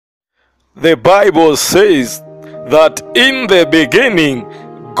The Bible says that in the beginning,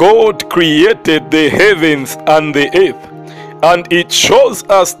 God created the heavens and the earth. And it shows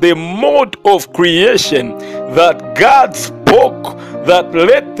us the mode of creation that God spoke that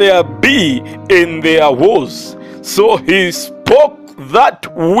let there be, and there was. So he spoke that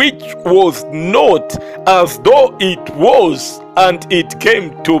which was not as though it was, and it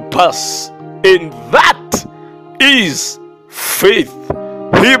came to pass. And that is faith.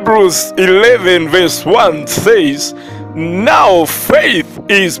 Hebrews 11 verse 1 says, "Now faith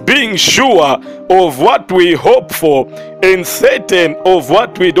is being sure of what we hope for and certain of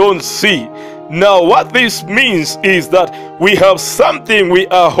what we don't see." Now what this means is that we have something we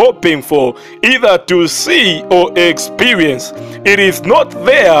are hoping for, either to see or experience. It is not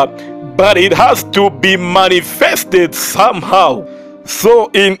there, but it has to be manifested somehow. So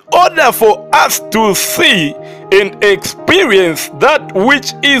in order for us to see and experience that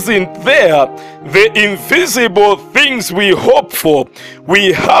which isn't there, the invisible things we hope for,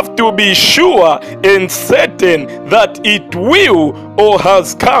 we have to be sure and certain that it will or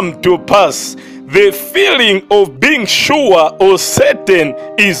has come to pass. The feeling of being sure or certain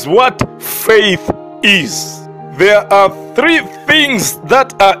is what faith is. There are three things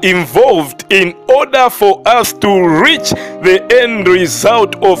that are involved in order for us to reach the end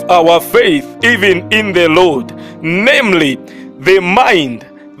result of our faith, even in the Lord. Namely, the mind,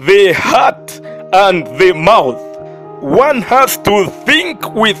 the heart, and the mouth. One has to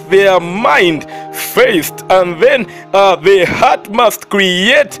think with their mind first, and then the heart must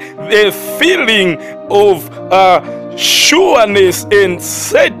create the feeling of sureness and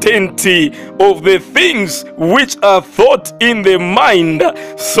certainty of the things which are thought in the mind,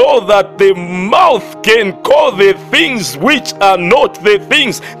 so that the mouth can call the things which are not the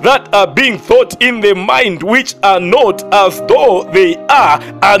things that are being thought in the mind, which are not as though they are,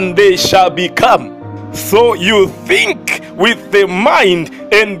 and they shall become. So you think with the mind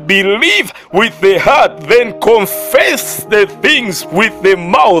and believe with the heart, then confess the things with the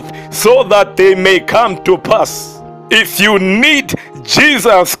mouth so that they may come to pass. If you need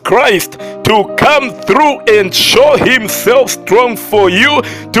Jesus Christ to come through and show himself strong for you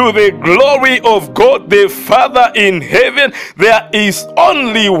to the glory of God the Father in heaven, there is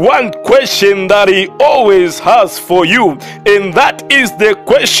only one question that he always has for you, and that is the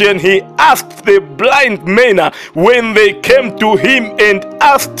question he asked the blind men when they came to him and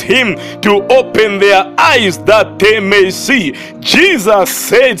asked him to open their eyes that they may see. Jesus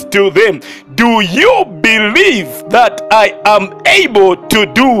said to them, "Do you believe that I am able to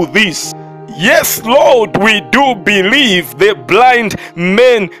do this?" "Yes, Lord, we do believe," the blind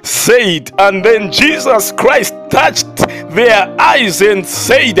men said. And then Jesus Christ touched their eyes and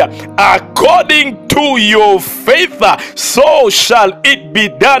said, "According to your faith, so shall it be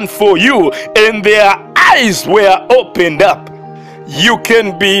done for you." And their eyes were opened up. You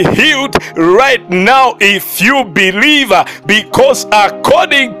can be healed right now if you believe, because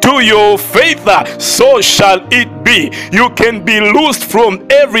according to your faith, so shall it be. You can be loosed from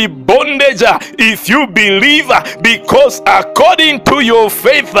every bondage if you believe, because according to your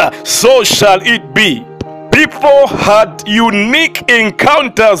faith, so shall it be. People had unique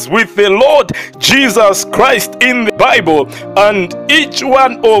encounters with the Lord Jesus Christ in the Bible, and each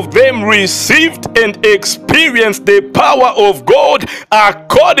one of them received and experienced the power of God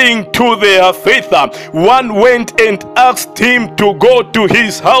according to their faith. One went and asked him to go to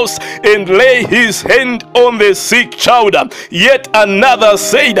his house and lay his hand on the sick child. Yet another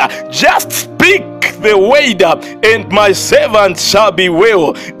said, "Just speak the word, and my servant shall be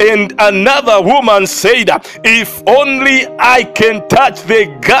well." And another woman said, "If only I can touch the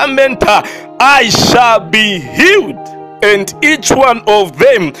garment, I shall be healed." And each one of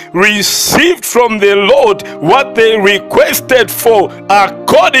them received from the Lord what they requested for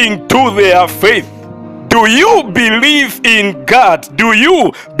according to their faith. Do you believe in God? Do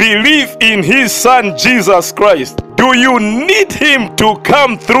you believe in his son Jesus Christ? Do you need him to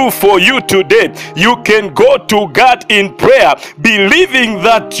come through for you today? You can go to God in prayer, believing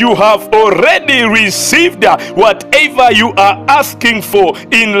that you have already received whatever you are asking for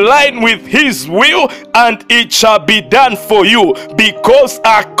in line with his will, and it shall be done for you, because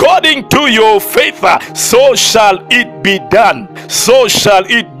according to your faith, so shall it be done. So shall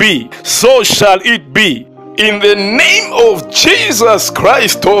it be. So shall it be. In the name of Jesus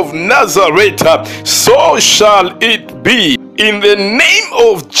Christ of Nazareth, so shall it be. In the name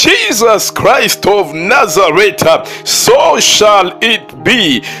of Jesus Christ of Nazareth, so shall it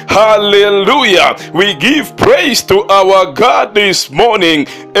be. Hallelujah. We give praise to our God this morning.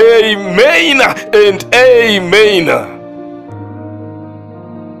 Amen and amen.